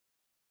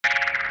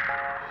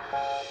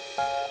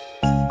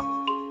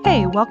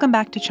Hey, welcome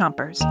back to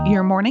Chompers,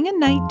 your morning and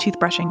night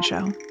toothbrushing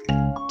show.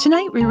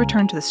 Tonight, we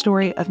return to the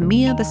story of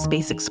Mia the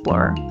space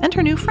explorer and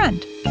her new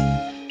friend.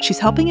 She's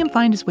helping him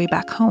find his way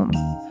back home,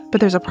 but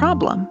there's a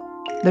problem.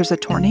 There's a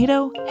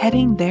tornado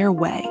heading their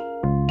way.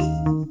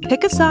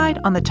 Pick a side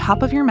on the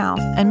top of your mouth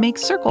and make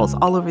circles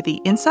all over the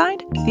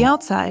inside, the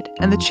outside,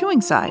 and the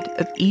chewing side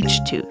of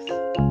each tooth.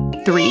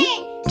 3,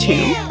 2,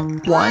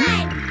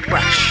 1,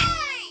 brush.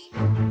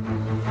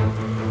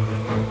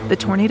 The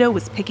tornado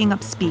was picking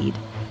up speed.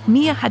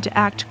 Mia had to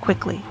act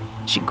quickly.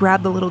 She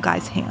grabbed the little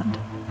guy's hand.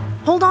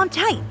 Hold on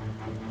tight.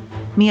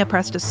 Mia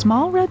pressed a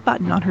small red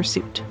button on her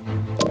suit.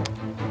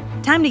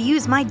 Time to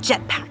use my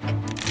jetpack.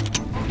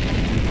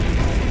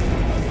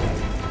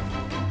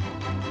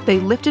 They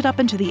lifted up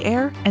into the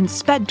air and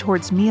sped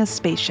towards Mia's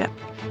spaceship.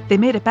 They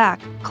made it back,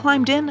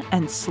 climbed in,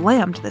 and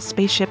slammed the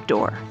spaceship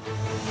door.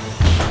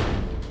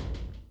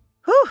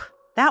 Whew,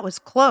 that was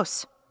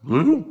close.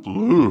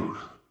 Blue.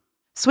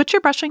 Switch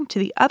your brushing to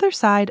the other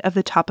side of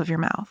the top of your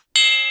mouth.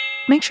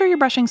 Make sure you're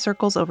brushing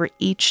circles over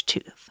each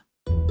tooth.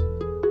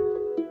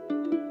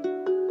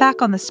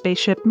 Back on the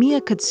spaceship,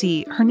 Mia could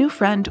see her new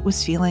friend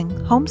was feeling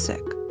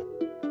homesick.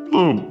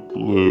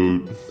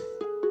 Blue.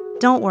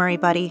 Don't worry,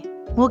 buddy.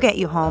 We'll get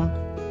you home.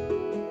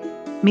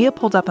 Mia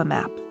pulled up a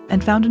map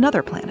and found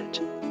another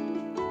planet.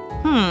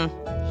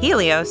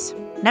 Helios.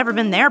 Never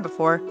been there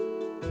before.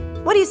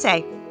 What do you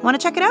say? Want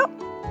to check it out?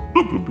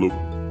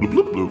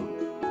 Blue.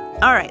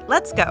 All right,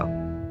 let's go.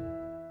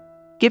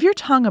 Give your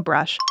tongue a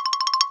brush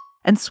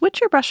and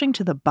switch your brushing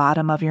to the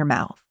bottom of your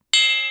mouth.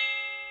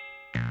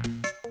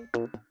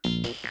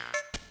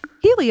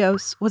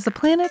 Helios was a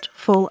planet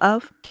full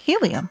of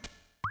helium.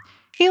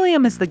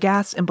 Helium is the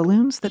gas in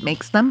balloons that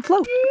makes them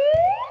float.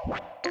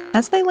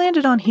 As they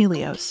landed on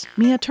Helios,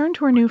 Mia turned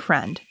to her new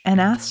friend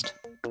and asked,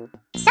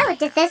 So,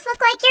 does this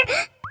look like your...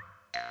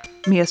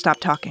 Mia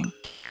stopped talking.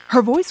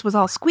 Her voice was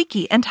all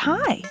squeaky and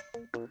high.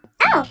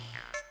 Oh,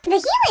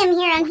 the helium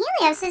here on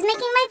Helios is making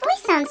my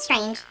voice sound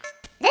strange.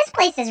 This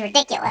place is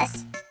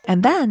ridiculous.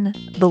 And then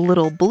the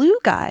little blue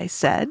guy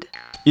said,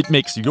 It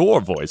makes your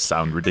voice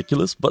sound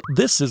ridiculous, but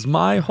this is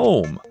my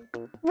home.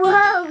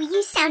 Whoa,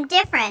 you sound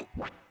different.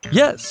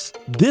 Yes,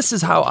 this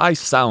is how I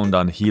sound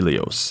on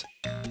Helios.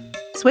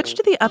 Switch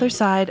to the other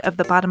side of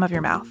the bottom of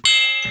your mouth,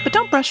 but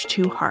don't brush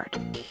too hard.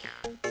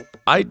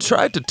 I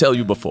tried to tell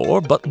you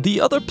before, but the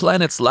other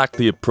planets lack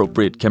the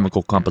appropriate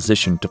chemical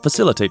composition to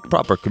facilitate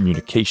proper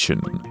communication.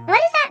 What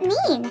does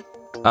that mean?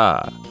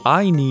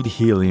 I need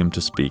helium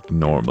to speak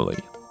normally.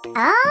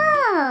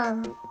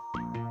 Oh.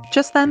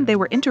 Just then, they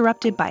were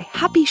interrupted by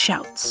happy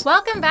shouts.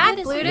 Welcome back,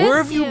 Plutus. Where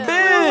have you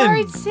been?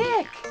 Worried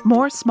sick.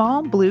 More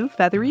small, blue,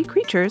 feathery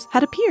creatures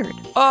had appeared.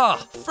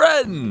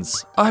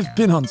 Friends! I've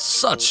been on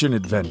such an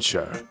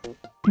adventure.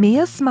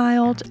 Mia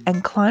smiled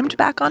and climbed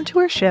back onto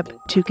her ship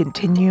to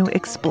continue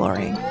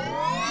exploring.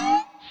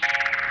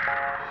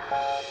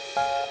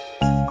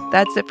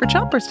 That's it for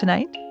Chompers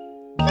tonight.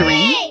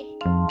 3,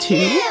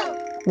 2,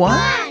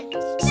 1,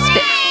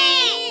 spit!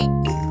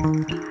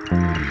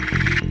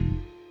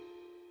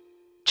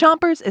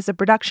 Chompers is a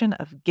production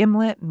of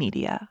Gimlet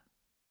Media.